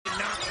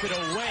takes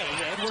it away.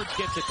 Edwards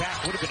gets it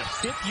back. Would have been a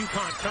fifth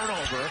UConn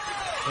turnover.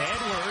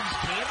 Edwards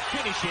can't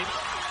finish it.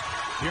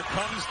 Here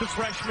comes the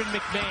freshman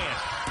McMahon.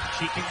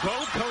 She can go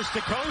coast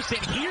to coast,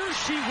 and here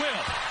she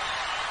will.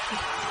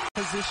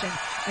 Position,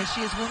 and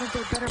she is one of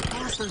their better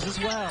passers as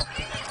well.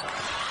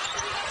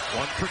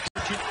 One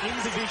protection in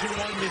Division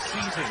I this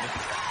season.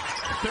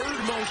 Third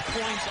most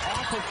points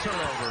off of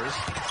turnovers.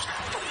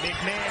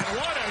 McMahon,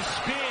 what a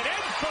spin,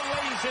 and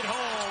fillets it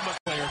home.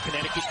 Player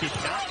Connecticut did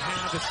not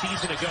have a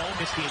season ago,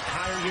 missed the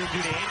entire year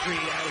due to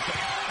injury as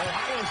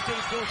Ohio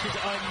State forces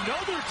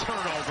another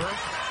turnover.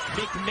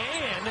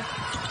 McMahon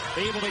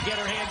able to get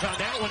her hands on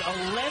that one.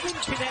 11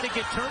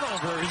 Connecticut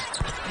turnovers.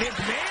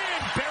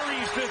 McMahon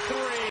buries the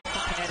three.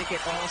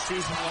 Connecticut all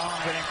season long,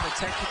 but in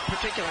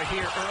particular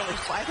here early.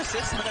 5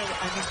 assists, 5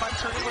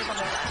 turnovers on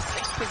their last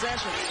 6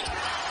 possessions.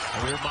 And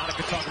we heard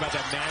Monica talk about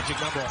that magic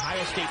number.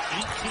 Ohio State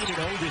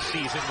 18-0 this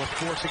season with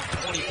forcing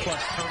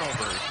 20-plus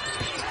turnovers.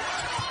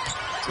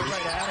 Go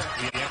right at her.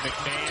 Yeah,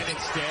 McMahon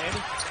instead.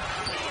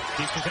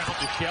 Dishes out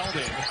to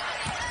Sheldon.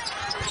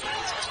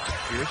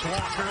 Here's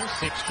Walker,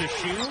 6 to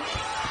shoot.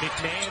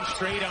 McMahon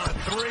straight on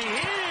 3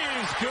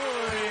 is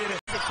good.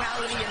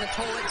 Physicality and the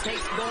toll it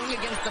takes going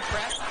against the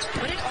press,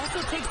 but it also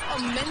takes a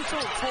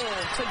mental toll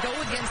to go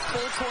against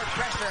full court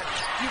pressure.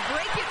 You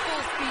break it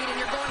full speed and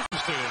you're going.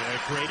 A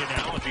great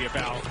analogy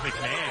about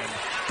McMahon,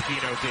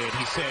 Dino did.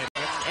 He said,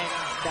 and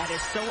that is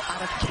so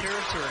out of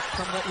character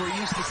from what we're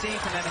used to seeing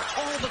from them, and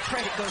all the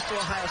credit goes to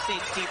Ohio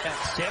State's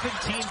defense.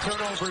 17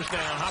 turnovers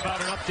now. How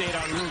about an update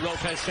on Rue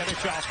Lopez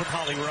Seneschal from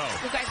Holly Rowe?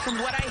 Well, guys, from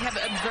what I have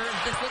observed,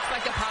 this looks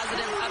like a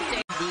positive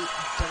update.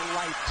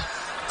 Delight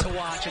to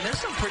watch, and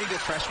there's some pretty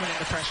good freshmen in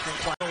the freshman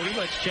class.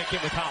 Let's check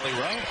in with Holly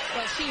Rowe.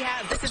 Well,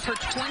 this is her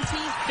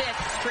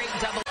 25th straight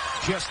double.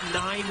 Just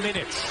 9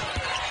 minutes.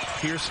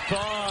 Here's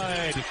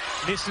Spud.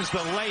 Misses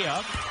the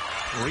layup.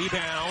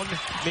 Rebound.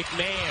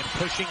 McMahon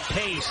pushing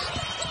pace.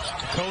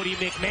 Cotie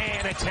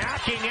Mcmahon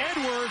attacking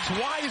Edwards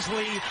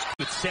wisely.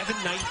 With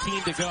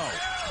 7:19 to go.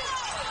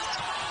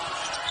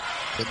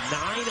 The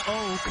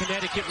 9-0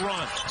 Connecticut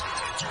run.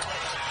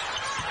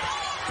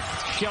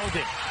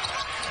 Sheldon.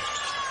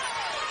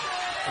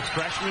 The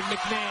freshman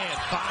McMahon,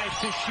 5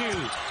 to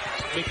shoot.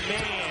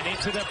 McMahon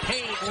into the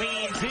paint,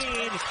 leans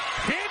in,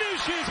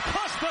 finishes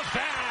plus the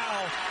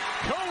foul.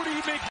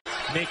 Cotie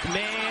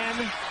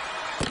McMahon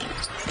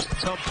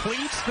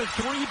completes the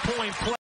three-point play.